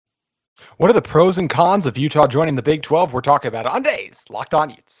What are the pros and cons of Utah joining the Big 12? We're talking about it on today's Locked On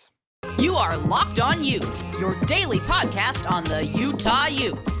Utes. You are Locked On Utes, your daily podcast on the Utah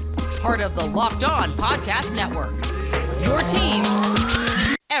Utes. Part of the Locked On Podcast Network. Your team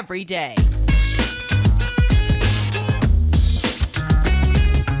every day.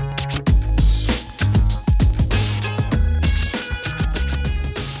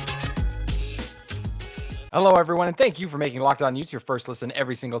 Hello, everyone, and thank you for making Locked On Utes your first listen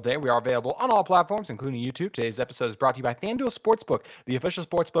every single day. We are available on all platforms, including YouTube. Today's episode is brought to you by FanDuel Sportsbook, the official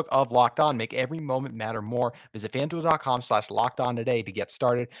sportsbook of Locked On. Make every moment matter more. Visit FanDuel.com/LockedOn today to get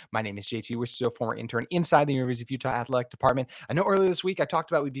started. My name is JT Wistrcill, former intern inside the University of Utah Athletic Department. I know earlier this week I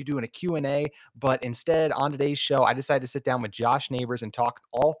talked about we'd be doing a Q&A, but instead on today's show, I decided to sit down with Josh Neighbors and talk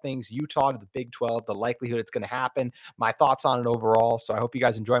all things Utah to the Big 12, the likelihood it's going to happen, my thoughts on it overall. So I hope you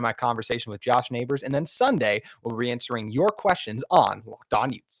guys enjoy my conversation with Josh Neighbors. And then Sunday, we'll be answering your questions on Locked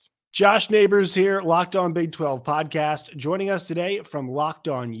On Utes. Josh Neighbors here, Locked On Big 12 podcast. Joining us today from Locked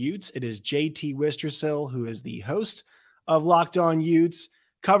On Utes, it is JT Wistrcill, who is the host of Locked On Utes,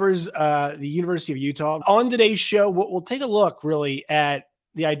 covers the University of Utah. On today's show, we'll take a look really at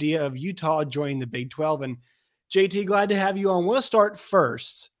the idea of Utah joining the Big 12. And JT, glad to have you on. I want to start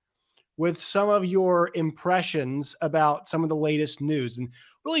first with some of your impressions about some of the latest news. And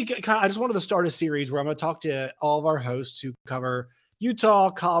really, I just wanted to start a series where I'm going to talk to all of our hosts who cover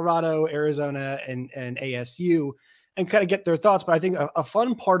Utah, Colorado, Arizona, and ASU and kind of get their thoughts. But I think a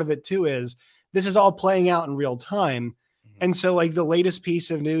fun part of it, too, is this is all playing out in real time. And so, like, the latest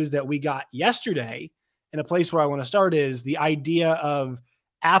piece of news that we got yesterday, and a place where I want to start is the idea of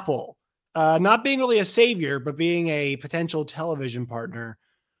Apple not being really a savior, but being a potential television partner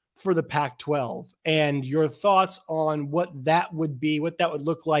for the Pac-12, and your thoughts on what that would be, what that would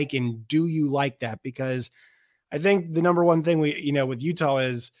look like, and do you like that? Because I think the number one thing with Utah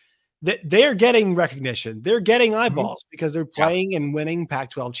is that they're getting recognition. They're getting eyeballs because they're playing and winning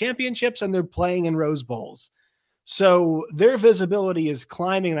Pac-12 championships, and they're playing in Rose Bowls. So their visibility is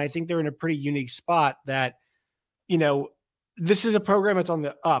climbing, and I think they're in a pretty unique spot that, this is a program that's on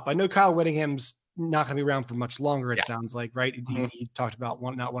the up. I know Kyle Whittingham's not going to be around for much longer, it sounds like, right? He talked about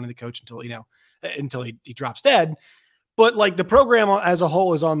not wanting to coach until he drops dead. But like the program as a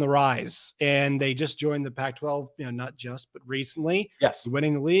whole is on the rise, and they just joined the Pac-12, not just, but recently. Yes.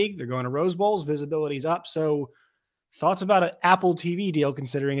 Winning the league. They're going to Rose Bowls. Visibility's up. So thoughts about an Apple TV deal,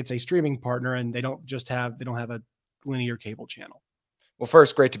 considering it's a streaming partner and they don't have a linear cable channel. Well,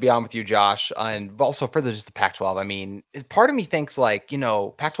 first, great to be on with you, Josh. And also further, just the Pac-12. I mean, part of me thinks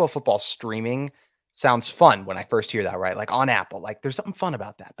Pac-12 football streaming sounds fun when I first hear that, right? Like on Apple, like there's something fun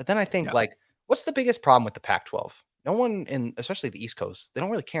about that. But then I think what's the biggest problem with the Pac-12? No one especially the East Coast, they don't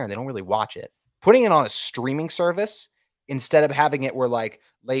really care and they don't really watch it. Putting it on a streaming service instead of having it where like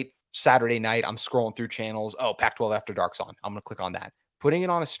late Saturday night, I'm scrolling through channels. Oh, Pac-12 After Dark's on. I'm going to click on that. Putting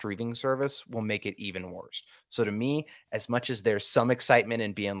it on a streaming service will make it even worse. So to me, as much as there's some excitement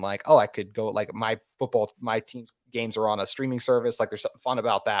in being like, oh, I could go like my team's games are on a streaming service. Like there's something fun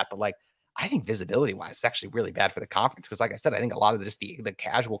about that. But like, I think visibility wise, it's actually really bad for the conference. Cause like I said, I think a lot of just the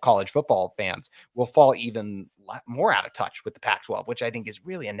casual college football fans will fall even more out of touch with the Pac-12, which I think is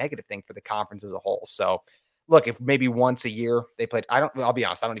really a negative thing for the conference as a whole. So look, if maybe once a year they played, I'll be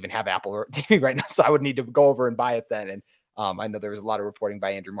honest, I don't even have Apple or TV right now. So I would need to go over and buy it then. And I know there was a lot of reporting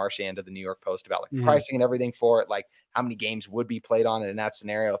by Andrew Marchand of the New York Post about like the pricing and everything for it, like how many games would be played on it in that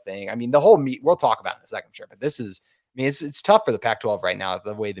scenario thing. I mean, the whole we'll talk about it in a second, sure, but it's tough for the Pac-12 right now,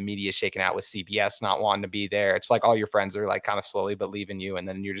 the way the media is shaking out with CBS not wanting to be there. It's like all your friends are like kind of slowly but leaving you, and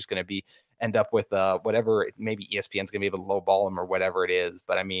then you're just going to end up with whatever, maybe ESPN's going to be able to lowball them or whatever it is.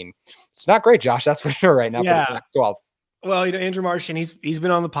 But I mean, it's not great, Josh. That's for sure right now for the Pac-12. Well, Andrew Marchand, he's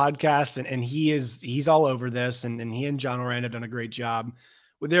been on the podcast and he's all over this, and he and John Oran have done a great job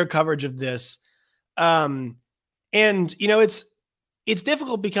with their coverage of this. And it's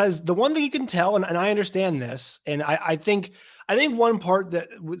difficult because the one thing you can tell, and I understand this, and I think one part that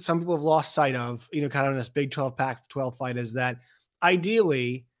some people have lost sight of, kind of in this Big 12 Pac-12 fight is that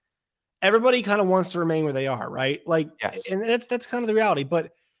ideally everybody kind of wants to remain where they are, right? Like, yes. And that's kind of the reality,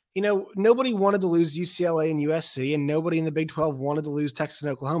 but nobody wanted to lose UCLA and USC, and nobody in the Big 12 wanted to lose Texas and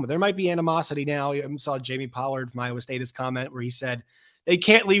Oklahoma. There might be animosity now. I saw Jamie Pollard from Iowa State's comment where he said they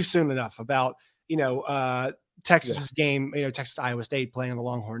can't leave soon enough about, Texas game, Texas Iowa State playing on the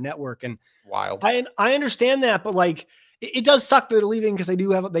Longhorn Network. And wild. I understand that, but like it does suck that they're leaving because they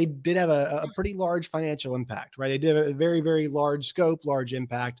did have a pretty large financial impact, right? They did a very, very large scope, large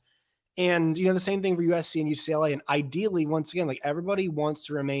impact. And, the same thing for USC and UCLA. And ideally, once again, like everybody wants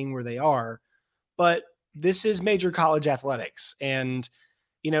to remain where they are, but this is major college athletics. And,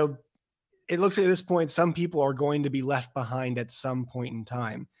 it looks like at this point, some people are going to be left behind at some point in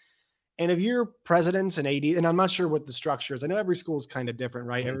time. And if you're presidents and AD, and I'm not sure what the structure is, I know every school is kind of different,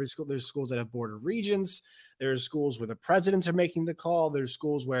 right? Mhm. Every school, there's schools that have board of regents. There's schools where the presidents are making the call. There's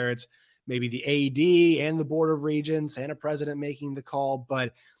schools where it's maybe the AD and the board of regents and a president making the call.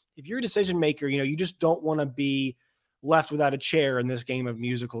 But if you're a decision maker, you just don't want to be left without a chair in this game of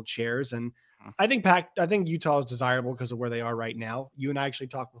musical chairs. And Mhm. I think Utah is desirable because of where they are right now. You and I actually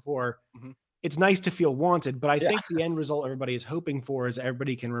talked before. Mhm. It's nice to feel wanted, but I Yeah. think the end result everybody is hoping for is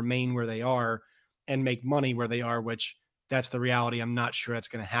everybody can remain where they are and make money where they are, which that's the reality. I'm not sure that's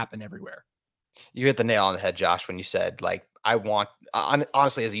going to happen everywhere. You hit the nail on the head, Josh, when you said like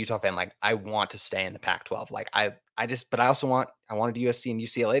honestly as a Utah fan, like I want to stay in the Pac-12. Like but I wanted USC and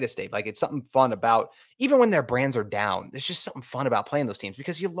UCLA to stay. Like it's something fun about even when their brands are down. There's just something fun about playing those teams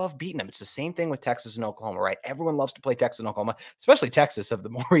because you love beating them. It's the same thing with Texas and Oklahoma, right? Everyone loves to play Texas and Oklahoma, especially Texas of the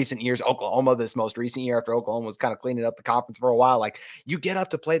more recent years. Oklahoma, this most recent year after Oklahoma was kind of cleaning up the conference for a while. Like you get up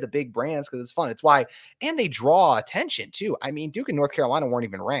to play the big brands because it's fun. It's why, and they draw attention too. I mean, Duke and North Carolina weren't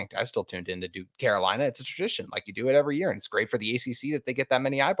even ranked. I still tuned into Duke Carolina. It's a tradition. Like you do it every year, and it's great for the ACC that they get that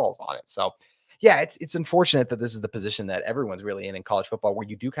many eyeballs on it. So yeah, it's unfortunate that this is the position that everyone's really in college football, where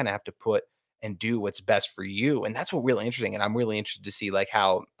you do kind of have to put and do what's best for you, and that's what really interesting. And I'm really interested to see like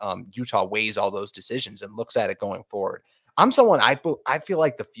how Utah weighs all those decisions and looks at it going forward. I'm someone I feel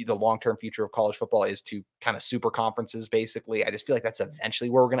like the long term future of college football is to kind of super conferences. Basically, I just feel like that's eventually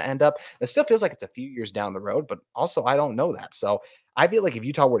where we're going to end up. It still feels like it's a few years down the road, but also I don't know that. So I feel like if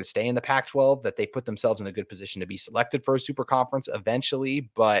Utah were to stay in the Pac-12, that they put themselves in a good position to be selected for a super conference eventually.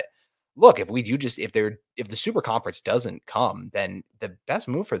 But look, if the super conference doesn't come, then the best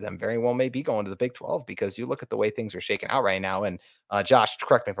move for them very well may be going to the Big 12 because you look at the way things are shaking out right now. And Josh,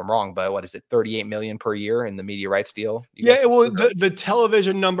 correct me if I'm wrong, but what is it, 38 million per year in the media rights deal? Yeah, well, the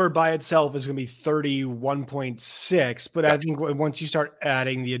television number by itself is going to be 31.6, but Yeah. I think once you start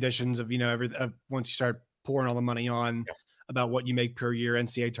adding the additions of, once you start pouring all the money on about what you make per year,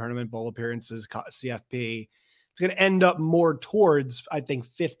 NCAA tournament, bowl appearances, CFP, it's going to end up more towards, I think,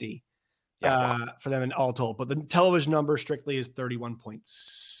 50 for them in all told. But the television number strictly is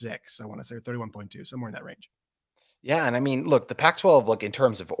 31.6, I want to say, or 31.2, somewhere in that range. Yeah, and I mean, look, the Pac-12, look, in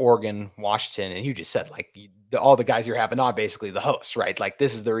terms of Oregon, Washington, and you just said like all the guys you're having on, basically the hosts, right? Like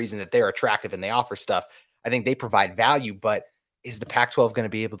this is the reason that they're attractive and they offer stuff. I think they provide value, but is the Pac-12 going to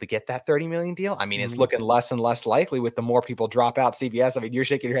be able to get that 30 million deal? I mean, it's looking less and less likely with the more people drop out CBS. I mean, you're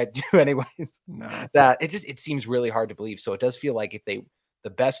shaking your head too, anyways. No, that it seems really hard to believe. So it does feel like the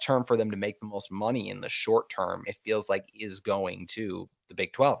best term for them to make the most money in the short term, it feels like is going to the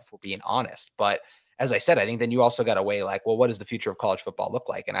Big 12, if we're being honest. But as I said, I think then you also got to weigh like, well, what does the future of college football look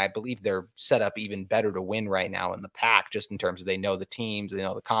like? And I believe they're set up even better to win right now in the Pac, just in terms of they know the teams, they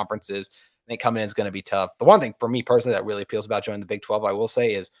know the conferences. I think coming in is going to be tough. The one thing for me personally that really appeals about joining the Big 12, I will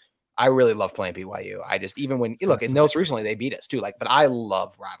say, is I really love playing BYU. I just, even when you look, and those recently they beat us too. Like, but I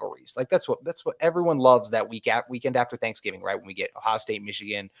love rivalries. Like that's what everyone loves that weekend after Thanksgiving, right? When we get Ohio State,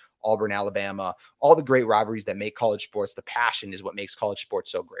 Michigan, Auburn, Alabama, all the great rivalries that make college sports. The passion is what makes college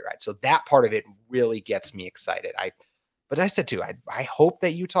sports so great, right? So that part of it really gets me excited. But I said too, I hope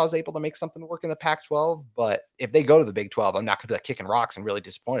that Utah is able to make something work in the Pac-12. But if they go to the Big 12, I'm not going to be like kicking rocks and really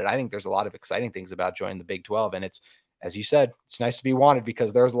disappointed. I think there's a lot of exciting things about joining the Big 12, and it's, as you said, it's nice to be wanted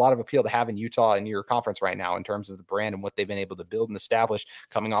because there's a lot of appeal to having Utah in your conference right now in terms of the brand and what they've been able to build and establish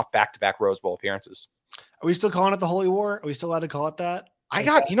coming off back-to-back Rose Bowl appearances. Are we still calling it the Holy War? Are we still allowed to call it that?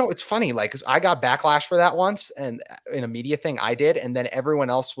 It's funny, like, cause I got backlash for that once and in a media thing I did. And then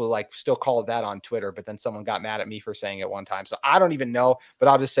everyone else will like still call it that on Twitter, but then someone got mad at me for saying it one time. So I don't even know, but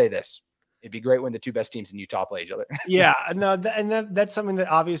I'll just say this. It'd be great when the two best teams in Utah play each other. Yeah, no, that's something that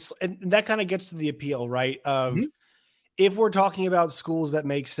obviously, and that kind of gets to the appeal, right? Of if we're talking about schools that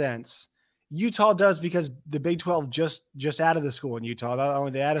make sense, Utah does, because the Big 12 just added the school in Utah. Not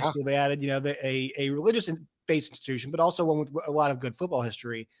only they added school, they added, a religious based institution, but also one with a lot of good football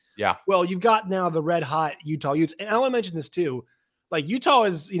history. Yeah. Well, you've got now the red hot Utah Utes. And I want to mention this too. Like Utah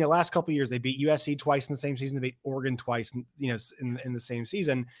is, last couple of years, they beat USC twice in the same season. They beat Oregon twice, in the same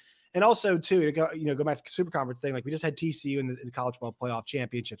season. And also too, to go back to the super conference thing, like we just had TCU in the college ball playoff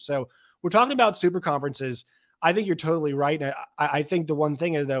championship. So we're talking about super conferences. I think you're totally right. And I think the one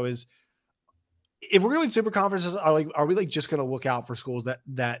thing though is, if we're doing super conferences, are we like just going to look out for schools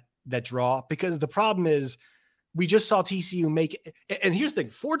that draw? Because the problem is, we just saw TCU make, and here's the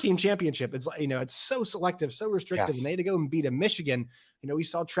thing, 4-team championship. It's it's so selective, so restrictive, and they had to go and beat a Michigan. We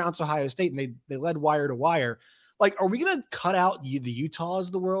saw trounce Ohio State, and they led wire to wire. Like, are we going to cut out the Utahs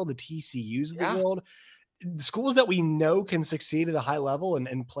of the world, the TCUs of the world? schools that we know can succeed at a high level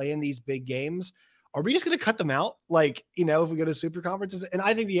and play in these big games, are we just going to cut them out? Like, if we go to super conferences? And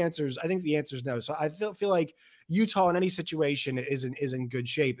I think the answer is no. So I feel like Utah in any situation is in good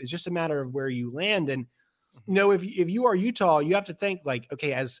shape. It's just a matter of where you land. And, if you are Utah, you have to think like,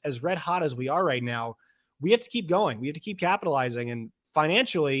 okay, as red hot as we are right now, we have to keep going. We have to keep capitalizing. And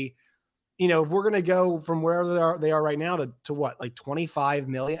financially, if we're going to go from where they are right now to what, like 25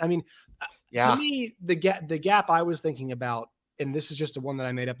 million? I mean, to me, the gap I was thinking about, and this is just the one that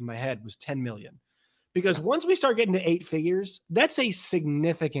I made up in my head, was 10 million. Because once we start getting to 8 figures, that's a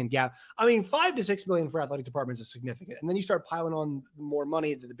significant gap. I mean, 5 to 6 million for athletic departments is significant. And then you start piling on more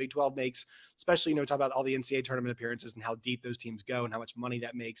money that the Big 12 makes, especially, talk about all the NCAA tournament appearances and how deep those teams go and how much money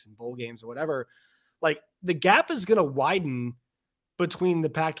that makes in bowl games or whatever. Like, the gap is going to widen between the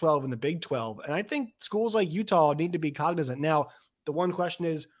Pac-12 and the Big 12. And I think schools like Utah need to be cognizant. Now, the one question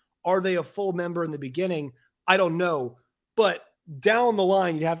is, are they a full member in the beginning? I don't know. But down the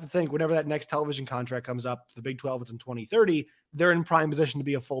line, you have to think whenever that next television contract comes up, the Big 12 is in 2030, they're in prime position to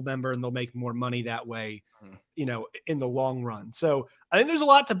be a full member and they'll make more money that way, in the long run. So I think there's a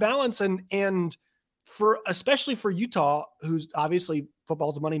lot to balance and especially for Utah, who's obviously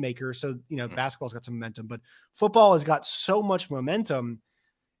football's a moneymaker. So, basketball's got some momentum, but football has got so much momentum.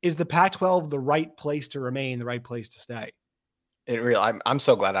 Is the Pac-12 the right place to remain, the right place to stay? I'm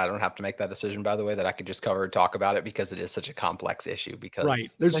so glad I don't have to make that decision, by the way, that I could just cover and talk about it, because it is such a complex issue.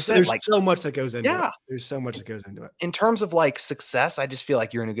 Because there's so much that goes into it. There's so much that goes into it. In terms of like success, I just feel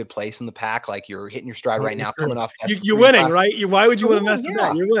like you're in a good place in the pack. Like, you're hitting your stride right now, coming off. You're winning, right? Why would you want to mess with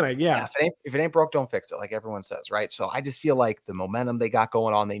that? You're winning. Yeah. If it ain't broke, don't fix it, like everyone says, right? So I just feel like the momentum they got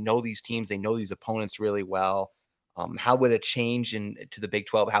going on, they know these teams, they know these opponents really well. How would it change to the Big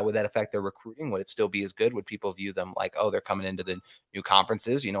 12? How would that affect their recruiting? Would it still be as good? Would people view them like, oh, they're coming into the new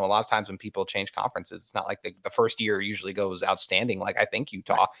conferences? A lot of times when people change conferences, it's not like the first year usually goes outstanding. Like, I think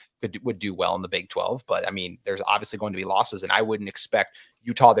Utah would do well in the Big 12, but I mean, there's obviously going to be losses, and I wouldn't expect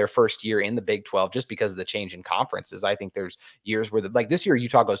Utah their first year in the Big 12 just because of the change in conferences. I think there's years where like this year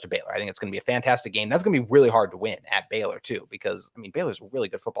Utah goes to Baylor. I think it's going to be a fantastic game. That's going to be really hard to win at Baylor too, because I mean, Baylor's a really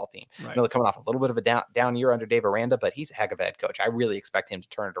good football team. Right. I know they're coming off a little bit of a down year under Dave Aranda, but he's a heck of a head coach. I really expect him to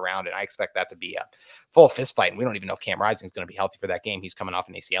turn it around, and I expect that to be a full fist fight. And we don't even know if Cam Rising is going to be healthy for that game. He's coming off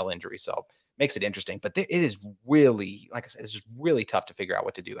an ACL injury, so makes it interesting. But it is really, like I said, it's just really tough to figure out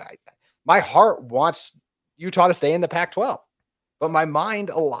what to do. My heart wants Utah to stay in the Pac-12. But my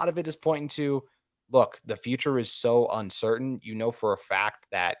mind, a lot of it is pointing to, look, the future is so uncertain. For a fact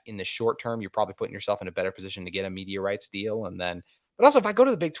that in the short term, you're probably putting yourself in a better position to get a media rights deal. But also, if I go to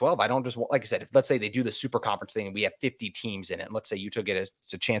the Big 12, I don't just want, like I said, let's say they do the super conference thing and we have 50 teams in it. And let's say Utah gets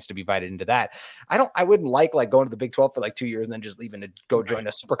a chance to be invited into that. I wouldn't like going to the Big 12 for like 2 years and then just leaving to go join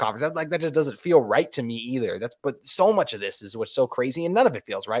a super conference. That just doesn't feel right to me either. But so much of this is what's so crazy, and none of it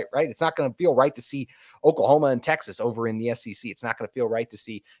feels right? It's not going to feel right to see Oklahoma and Texas over in the SEC. It's not going to feel right to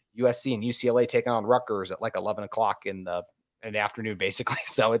see USC and UCLA taking on Rutgers at like 11 o'clock in the afternoon, basically.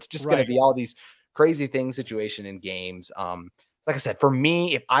 So it's just going to be all these crazy things, situation in games. Like I said, for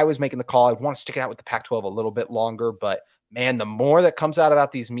me, if I was making the call, I'd want to stick it out with the Pac-12 a little bit longer. But man, the more that comes out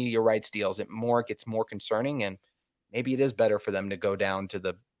about these media rights deals, it gets more concerning. And maybe it is better for them to go down to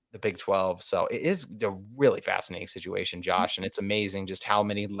the Big 12. So it is a really fascinating situation, Josh. And it's amazing just how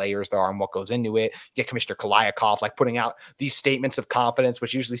many layers there are and what goes into it. You get Commissioner Kaliakov like putting out these statements of confidence,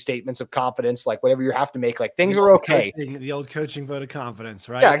 which usually statements of confidence, like whatever you have to make, like things are okay. The old coaching vote of confidence,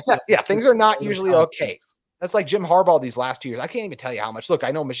 right? Yeah, exactly. Yeah, things are not usually okay. That's like Jim Harbaugh these last 2 years. I can't even tell you how much. Look, I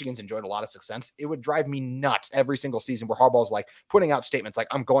know Michigan's enjoyed a lot of success. It would drive me nuts every single season where Harbaugh's like putting out statements like,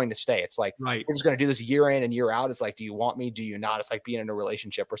 I'm going to stay. It's like, We're just going to do this year in and year out. It's like, do you want me? Do you not? It's like being in a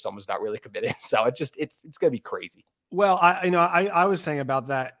relationship where someone's not really committed. So it's going to be crazy. Well, I was saying about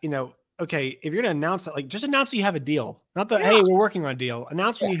that, okay, if you're going to announce it, like just announce that you have a deal, not that, hey, we're working on a deal.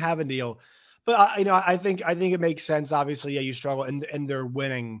 Announce when you have a deal. But I think it makes sense. Obviously, you struggle and they're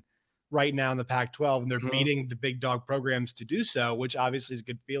winning right now in the Pac-12, and they're beating the big dog programs to do so, which obviously is a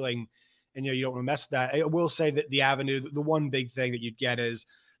good feeling. And, you don't want to mess with that. I will say that the avenue, the one big thing that you'd get is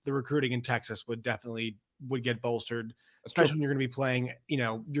the recruiting in Texas would get bolstered, especially when you're going to be playing,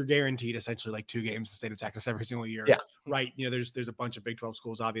 you're guaranteed essentially like 2 games in the state of Texas every single year. Yeah. Right. There's a bunch of Big 12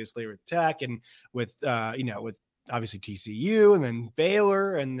 schools, obviously, with Tech and with obviously TCU and then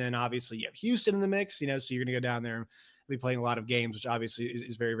Baylor. And then obviously you have Houston in the mix, so you're going to go down there and be playing a lot of games, which obviously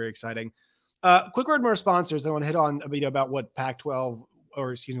is very, very exciting. Quick word from our sponsors. I want to hit on about what Pac-12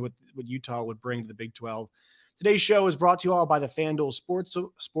 or what Utah would bring to the Big 12. Today's show is brought to you all by the FanDuel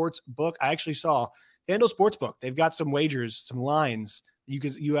Sports Book. I actually saw FanDuel Sportsbook. They've got some wagers, some lines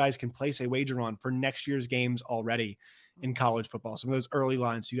you guys can place a wager on for next year's games already in college football. Some of those early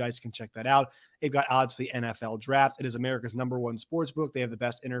lines, so you guys can check that out. They've got odds for the NFL draft. It is America's #1 sports book. They have the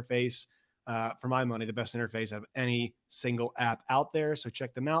best interface, for my money, the best interface of any single app out there. So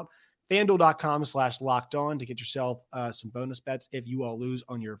check them out. FanDuel.com/lockedon to get yourself some bonus bets if you all lose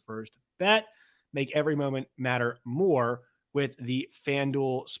on your first bet. Make every moment matter more with the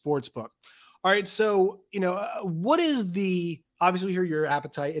FanDuel Sportsbook. All right, so what is obviously we hear your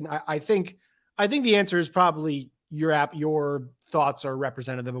appetite, and I think the answer is probably your thoughts are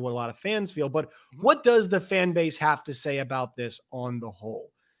representative of what a lot of fans feel. But what does the fan base have to say about this on the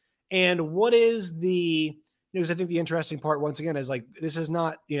whole? And what is because I think the interesting part once again is like this is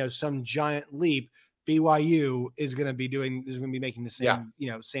not some giant leap. BYU is going to be making the same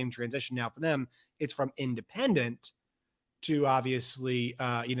same transition now for them. It's from independent to obviously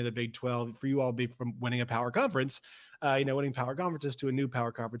the Big 12 for you all be from winning a power conference, winning power conferences to a new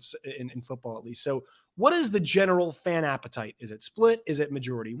power conference in football at least. So what is the general fan appetite? Is it split? Is it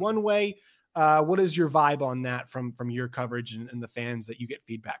majority one way? What is your vibe on that from your coverage and the fans that you get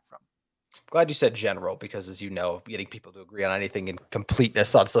feedback from? Glad you said general, because as you know, getting people to agree on anything in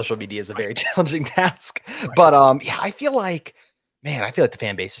completeness on social media is a very challenging task. Right. But I feel like the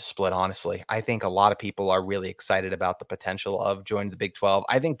fan base is split, honestly. I think a lot of people are really excited about the potential of joining the Big 12.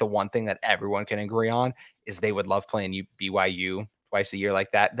 I think the one thing that everyone can agree on is they would love playing BYU twice a year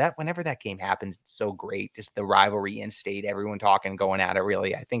like that. That whenever that game happens, it's so great. Just the rivalry in state, everyone talking, going at it.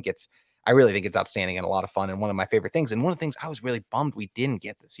 Really, I really think it's outstanding and a lot of fun and one of my favorite things. And one of the things I was really bummed we didn't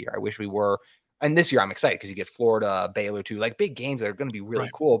get this year. I wish we were. And this year I'm excited because you get Florida, Baylor too, like big games that are going to be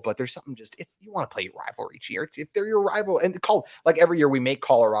really cool. But there's something you want to play your rival each year. If they're your rival, and like every year we make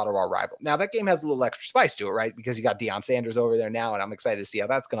Colorado our rival. Now that game has a little extra spice to it, right? Because you got Deion Sanders over there now, and I'm excited to see how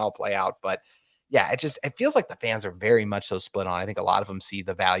that's going to all play out. But yeah, it feels like the fans are very much so split on. I think a lot of them see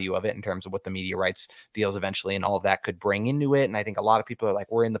the value of it in terms of what the media rights deals eventually and all of that could bring into it. And I think a lot of people are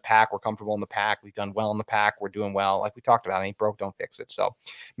like, we're in the pack. We're comfortable in the pack. We've done well in the pack. We're doing well. Like we talked about, ain't broke, don't fix it. So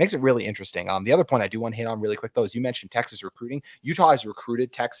it makes it really interesting. The other point I do want to hit on really quick, though, is you mentioned Texas recruiting. Utah has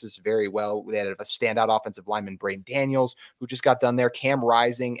recruited Texas very well. They had a standout offensive lineman, Braden Daniels, who just got done there. Cam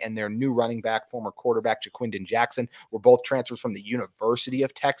Rising and their new running back, former quarterback, Jaquindon Jackson, were both transfers from the University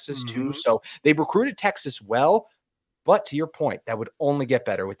of Texas, too. So they've recruited Texas well, but to your point, that would only get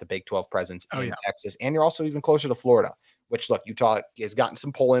better with the Big 12 presence in Texas. And you're also even closer to Florida, which, look, Utah has gotten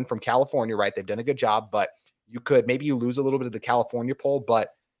some pull in from California, right? They've done a good job, but you lose a little bit of the California pull, but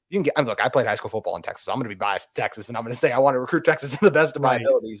you can get, look, I played high school football in Texas. I'm going to be biased to Texas, and I'm going to say I want to recruit Texas to the best of my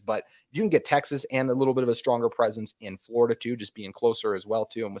abilities, but you can get Texas and a little bit of a stronger presence in Florida too, just being closer as well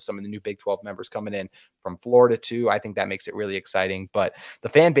too. And with some of the new Big 12 members coming in from Florida too, I think that makes it really exciting. But the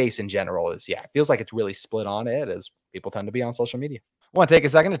fan base in general is, it feels like it's really split on it, as people tend to be on social media. I want to take a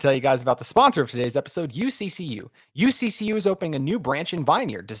second to tell you guys about the sponsor of today's episode, UCCU. UCCU is opening a new branch in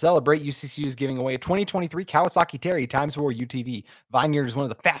Vineyard. To celebrate, UCCU is giving away a 2023 Kawasaki Terry X4 UTV. Vineyard is one of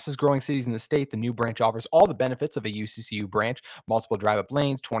the fastest growing cities in the state. The new branch offers all the benefits of a UCCU branch: multiple drive-up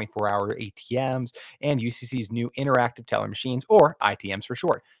lanes, 24-hour ATMs, and UCC's new interactive teller machines, or ITMs for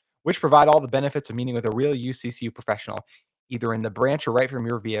short, which provide all the benefits of meeting with a real UCCU professional. Either in the branch or right from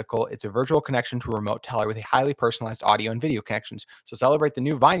your vehicle, it's a virtual connection to a remote teller with a highly personalized audio and video connections. So celebrate the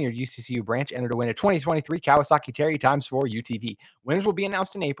new Vineyard UCCU branch. Enter to win a 2023 Kawasaki Terry X4 UTV. Winners will be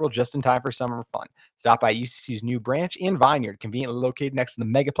announced in April, just in time for summer fun. Stop by UCCU's new branch in Vineyard, conveniently located next to the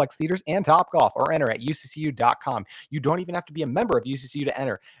Megaplex Theaters and Topgolf, or enter at uccu.com. You don't even have to be a member of UCCU to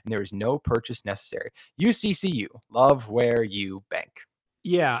enter, and there is no purchase necessary. UCCU, love where you bank.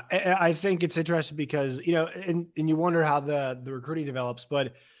 Yeah, I think it's interesting because, and you wonder how the recruiting develops,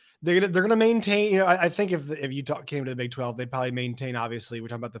 but they're gonna maintain. I think if you came to the Big 12, they'd probably maintain. Obviously, we're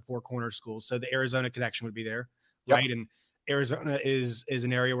talking about the four corner schools, so the Arizona connection would be there, right? And Arizona is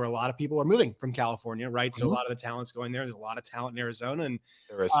an area where a lot of people are moving from California, right? So a lot of the talent's going there. There's a lot of talent in Arizona, and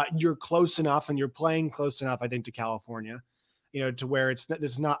you're close enough, and you're playing close enough, I think, to California, to where this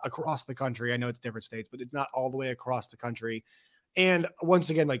is not across the country. I know it's different states, but it's not all the way across the country. And once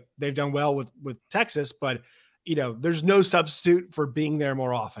again, like they've done well with Texas, but there's no substitute for being there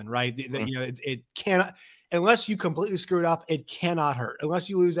more often, right? It cannot, unless you completely screw it up, it cannot hurt. Unless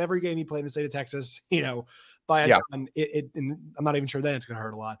you lose every game you play in the state of Texas, by a ton, and I'm not even sure then it's going to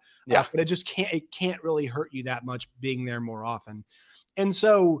hurt a lot. But it can't really hurt you that much being there more often. And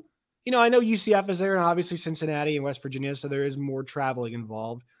so, I know UCF is there, and obviously Cincinnati and West Virginia, so there is more traveling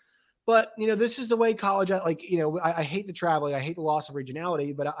involved. But, this is the way college, I hate the traveling. I hate the loss of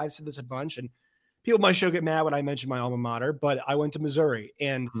regionality, but I've said this a bunch, and people on my show get mad when I mention my alma mater, but I went to Missouri,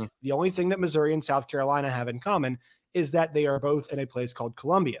 and the only thing that Missouri and South Carolina have in common is that they are both in a place called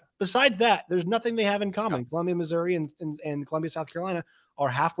Columbia. Besides that, there's nothing they have in common. Columbia, Missouri, and Columbia, South Carolina are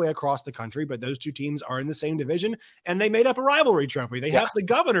halfway across the country, but those two teams are in the same division, and they made up a rivalry trophy. They have the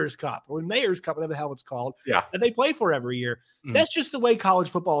Governor's Cup or Mayor's Cup, whatever the hell it's called, that they play for every year. That's just the way college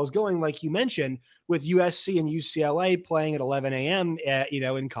football is going, like you mentioned, with USC and UCLA playing at 11 a.m.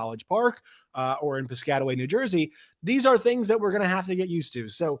 In College Park or in Piscataway, New Jersey. These are things that we're going to have to get used to.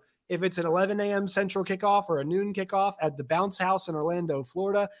 So if it's an 11 a.m. Central kickoff or a noon kickoff at the Bounce House in Orlando,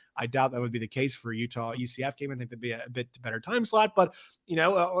 Florida, I doubt that would be the case for Utah UCF game. I think that'd be a bit better time slot, but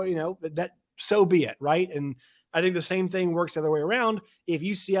that so be it, right? And I think the same thing works the other way around. If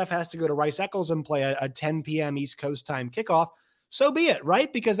UCF has to go to Rice Eccles and play a 10 p.m. East Coast time kickoff, so be it,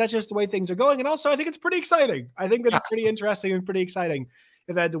 right? Because that's just the way things are going. And also, I think it's pretty exciting. I think that's pretty interesting and pretty exciting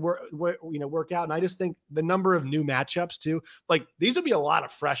if that had to work out. And I just think the number of new matchups too, like these would be a lot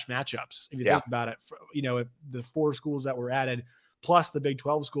of fresh matchups if you think about it. If the 4 schools that were added plus the Big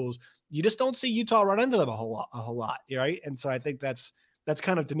 12 schools, you just don't see Utah run into them a whole lot, right? And so I think that's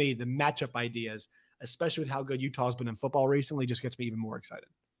kind of, to me, the matchup ideas, especially with how good Utah's been in football recently, just gets me even more excited.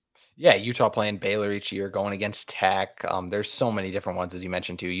 Yeah, Utah playing Baylor each year, going against Tech. There's so many different ones, as you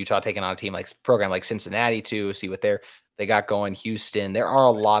mentioned too. Utah taking on a team program like Cincinnati too. See what they got going. Houston. There are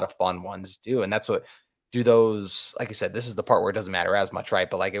a lot of fun ones too, and that's what do those. Like I said, this is the part where it doesn't matter as much, right?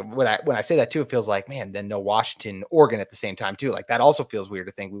 But like when I say that too, it feels like, man, then no Washington, Oregon at the same time too. Like that also feels weird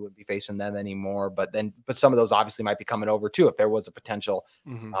to think we wouldn't be facing them anymore. But some of those obviously might be coming over too if there was a potential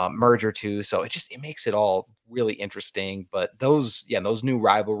merger too. So it makes it all really interesting. But those new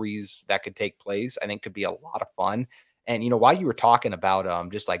rivalries that could take place, I think could be a lot of fun. And, while you were talking about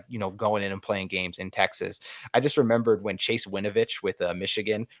going in and playing games in Texas, I just remembered when Chase Winovich with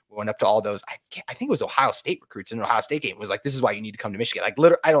Michigan went up to all those, I think it was Ohio State recruits in an Ohio State game, was like, this is why you need to come to Michigan. Like,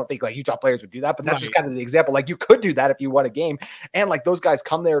 literally, I don't think like Utah players would do that, but that's just kind of the example. Like, you could do that if you won a game. And like those guys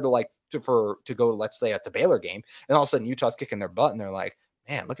come there to go, let's say, at the Baylor game. And all of a sudden Utah's kicking their butt and they're like,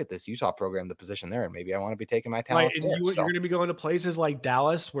 man, look at this Utah program, the position there, and maybe I want to be taking my talents. Right, and you're going to be going to places like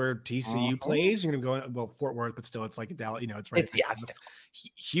Dallas, where TCU plays. You're going to go Fort Worth, but still, it's like Dallas. It's right.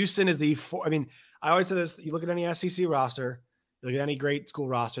 Houston is I always say this: you look at any SEC roster, you look at any great school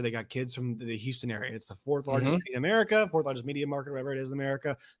roster, they got kids from the Houston area. It's the 4th largest city in America, 4th largest media market, whatever it is in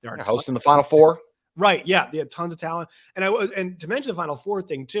America. They're hosting the Final Four. Right. Yeah. They had tons of talent. And to mention the Final Four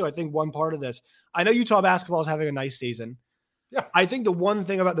thing too, I think one part of this, I know Utah basketball is having a nice season. Yeah. I think the one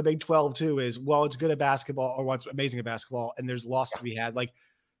thing about the Big 12 too is, well, it's good at basketball, or what's amazing at basketball, and there's loss to be had. Like,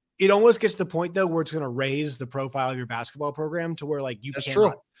 it almost gets to the point though where it's going to raise the profile of your basketball program to where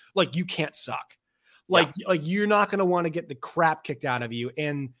you can't suck. Like you're not going to want to get the crap kicked out of you.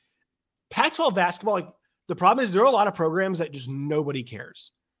 And Pac-12 basketball, the problem is there are a lot of programs that just nobody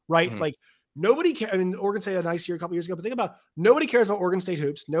cares, right? Like nobody cares. I mean, Oregon State had a nice year a couple years ago, but think about, nobody cares about Oregon State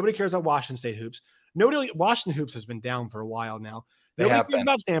hoops. Nobody cares about Washington State hoops. Washington hoops has been down for a while now. Nobody cares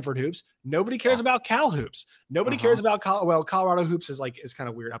about Stanford hoops. Nobody cares about Cal hoops. Nobody cares about Colorado hoops is kind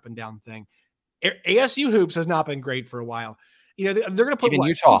of weird up and down thing. ASU hoops has not been great for a while. They're going to put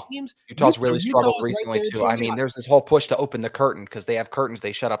Utah. Teams? Utah's really struggled recently too. I mean, there's this whole push to open the curtain because they have curtains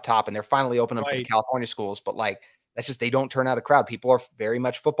they shut up top, and they're finally opening up for the California schools. But that's just, they don't turn out a crowd. People are very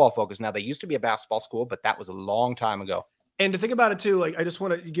much football focused now. They used to be a basketball school, but that was a long time ago. And to think about it too, I just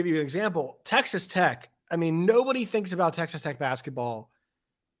want to give you an example. Texas Tech. I mean, nobody thinks about Texas Tech basketball,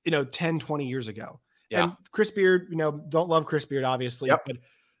 10, 20 years ago. Yeah. And Chris Beard, don't love Chris Beard, obviously, but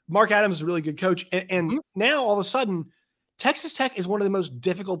Mark Adams is a really good coach. And now all of a sudden, Texas Tech is one of the most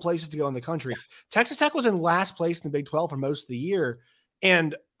difficult places to go in the country. Texas Tech was in last place in the Big 12 for most of the year.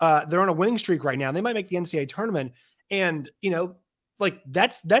 And they're on a winning streak right now. They might make the NCAA tournament. And,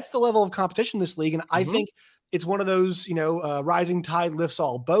 that's the level of competition in this league. And I think it's one of those, rising tide lifts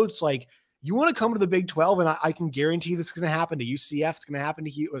all boats. You want to come to the Big 12, and I can guarantee you this is going to happen to UCF. It's going to happen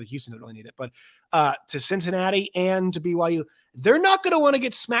to Houston. Don't really need it, but to Cincinnati and to BYU, they're not going to want to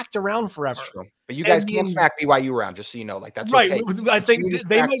get smacked around forever. Sure. But you guys can't smack BYU around, just so you know. That's right. Okay. I think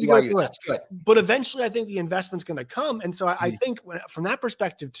they might be going to do it, but eventually, I think the investment's going to come, and so I think from that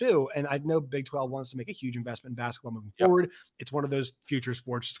perspective too. And I know Big 12 wants to make a huge investment in basketball moving forward. It's one of those future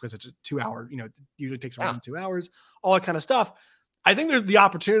sports just because it's a 2-hour. It usually takes around 2 hours. All that kind of stuff. I think there's the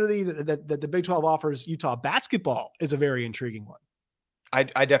opportunity that the Big 12 offers Utah basketball is a very intriguing one. I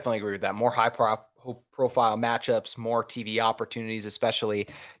definitely agree with that. More high profile matchups, more TV opportunities, especially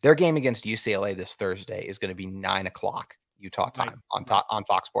their game against UCLA this Thursday is going to be 9:00 Utah time on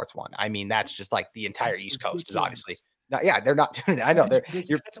Fox Sports 1. I mean, that's just like the entire East Coast is obviously Yeah, they're not doing it. I know That's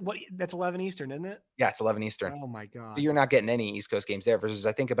you're ridiculous. That's 11 Eastern, isn't it? yeah, it's 11 Eastern. Oh my So God. you're not getting any East Coast games there versus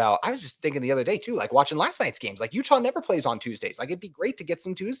I was just thinking the other day too, like watching last night's games. Like Utah never plays on Tuesdays. Like it'd be great to get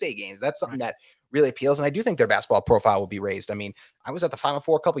some Tuesday games. That's something Right. that really appeals. And I do think their basketball profile will be raised. I mean, I was at the Final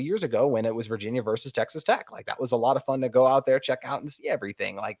Four a couple years ago when it was Virginia versus Texas Tech. Like that was a lot of fun to go out there, check out and see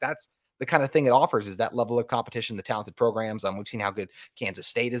everything. Like that's the kind of thing it offers is that level of competition, the talented programs. We've seen how good Kansas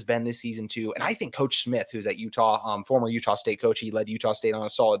State has been this season too. And I think Coach Smith, who's at Utah, former Utah State coach, he led Utah State on a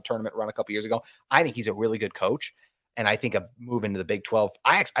solid tournament run a couple years ago. I think he's a really good coach. And I think a move into the Big 12,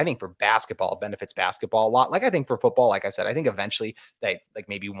 I think for basketball, it benefits basketball a lot. Like I think for football, like I said, I think eventually they like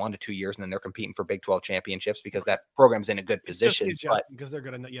maybe 1 to 2 years and then they're competing for Big 12 championships because that program's in a good It's just the position. But adjustment because they're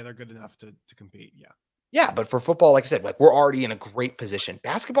good enough. Yeah, they're good enough to compete. Yeah. yeah, but for football, like I said, like we're already in a great position.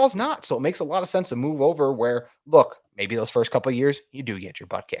 Basketball's not. So it makes a lot of sense to move over where, look, maybe those first couple of years, you do get your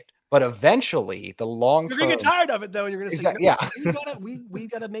butt kicked. But eventually, the long You're gonna term, get tired of it though, and you're gonna say, exactly, yeah. we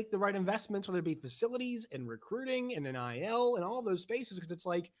gotta make the right investments, whether it be facilities and recruiting and NIL and all those spaces, because it's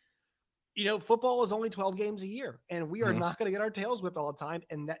like, football is only 12 games a year, and we are Mhm. not gonna get our tails whipped all the time.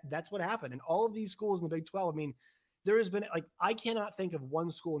 And that's what happened. And all of these schools in the Big 12, I mean, there has been like I cannot think of one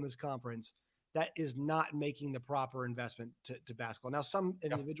school in this conference that is not making the proper investment to basketball. Now, some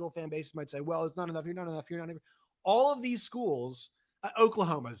Yeah. individual fan bases might say, well, it's not enough, you're not enough, you're not enough. All of these schools,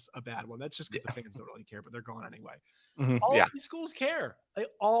 Oklahoma's a bad one. That's just because the fans don't really care, but they're gone anyway. Mhm. All of Yeah. these schools care. They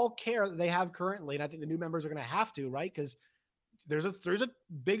all care that they have currently, and I think the new members are going to have to, right? Because there's a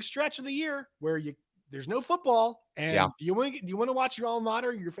big stretch of the year where there's no football, and Yeah. do you want to watch your alma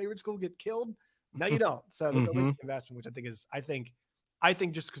mater, your favorite school get killed? No, you don't. So they'll make Mhm. the investment, which I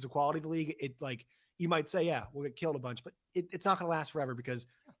think just because the quality of the league, it like you might say, yeah, we'll get killed a bunch, but it's not going to last forever because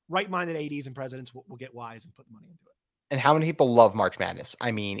right-minded ADs and presidents will get wise and put the money into it. And how many people love March Madness?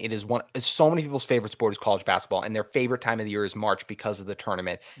 I mean, it's so many people's favorite sport is college basketball, and their favorite time of the year is March because of the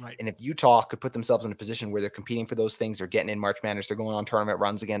tournament. Right. And if Utah could put themselves in a position where they're competing for those things, they're getting in March Madness, they're going on tournament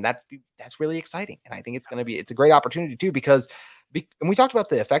runs again. That's really exciting, and I think it's a great opportunity too because. And we talked about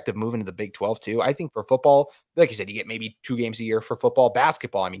the effect of moving to the Big 12 too. I think for football, like you said, you get maybe 2 games a year for football.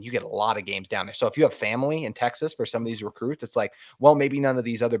 Basketball, I mean, you get a lot of games down there. So if you have family in Texas for some of these recruits, it's like, well, maybe none of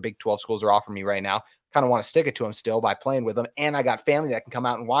these other Big 12 schools are offering me right now. Kind of want to stick it to them still by playing with them. And I got family that can come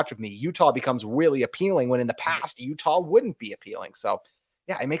out and watch with me. Utah becomes really appealing when in the past Utah wouldn't be appealing. So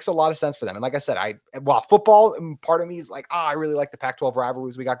yeah, it makes a lot of sense for them. And like I said, while football, part of me is like, I really like the Pac-12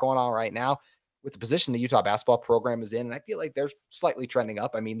 rivalries we got going on right now with the position the Utah basketball program is in. And I feel like they're slightly trending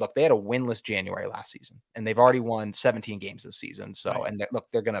up. I mean, look, they had a winless January last season and they've already won 17 games this season. So, Right. and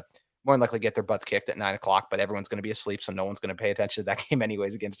they're going to more than likely get their butts kicked at 9 o'clock, but everyone's going to be asleep. So no one's going to pay attention to that game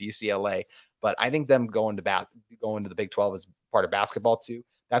anyways against UCLA. But I think them going to the Big 12 is part of basketball too.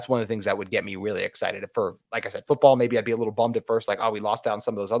 That's one of the things that would get me really excited for, like I said, football. Maybe I'd be a little bummed at first, like, oh, we lost out on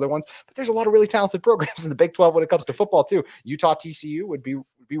some of those other ones, but there's a lot of really talented programs in the Big 12 when it comes to football too. Utah TCU would be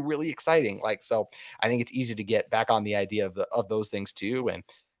really exciting. Like, so I think it's easy to get back on the idea of those things too. And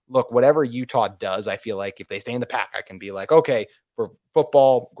look, whatever Utah does, I feel like if they stay in the pack, I can be like, okay, for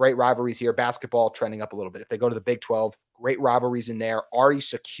football, great rivalries here, basketball trending up a little bit. If they go to the Big 12, great rivalries in there, already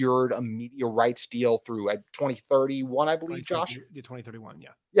secured a media rights deal through 2031, I believe, Josh. 2031, yeah.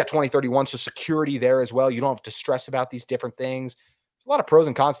 Yeah, 2031. So security there as well. You don't have to stress about these different things. There's a lot of pros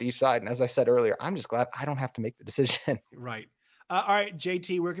and cons to each side. And as I said earlier, I'm just glad I don't have to make the decision. Right. All right,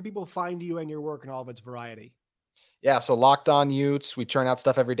 JT, where can people find you and your work and all of its variety? Yeah, so Locked On Utes, we churn out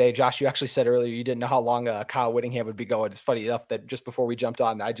stuff every day. Josh, you actually said earlier you didn't know how long Kyle Whittingham would be going. It's funny enough that just before we jumped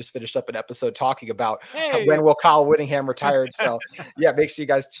on, I just finished up an episode talking about Hey, when will Kyle Whittingham retired. So yeah, make sure you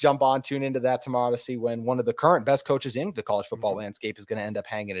guys jump on, tune into that tomorrow to see when one of the current best coaches in the college football landscape is going to end up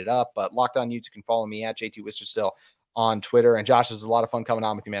hanging it up. But Locked On Utes, you can follow me at JT Wistersill on Twitter. And Josh, this is a lot of fun coming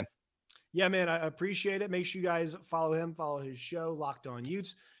on with you, man. Yeah, man, I appreciate it. Make sure you guys follow him, follow his show, Locked On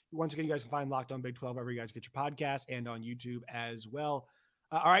Utes. Once again, you guys can find Locked On Big 12 wherever you guys get your podcast and on YouTube as well.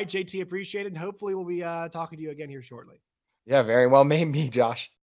 All right, JT, appreciate it. And hopefully we'll be talking to you again here shortly. Yeah, very well. Made me, Josh.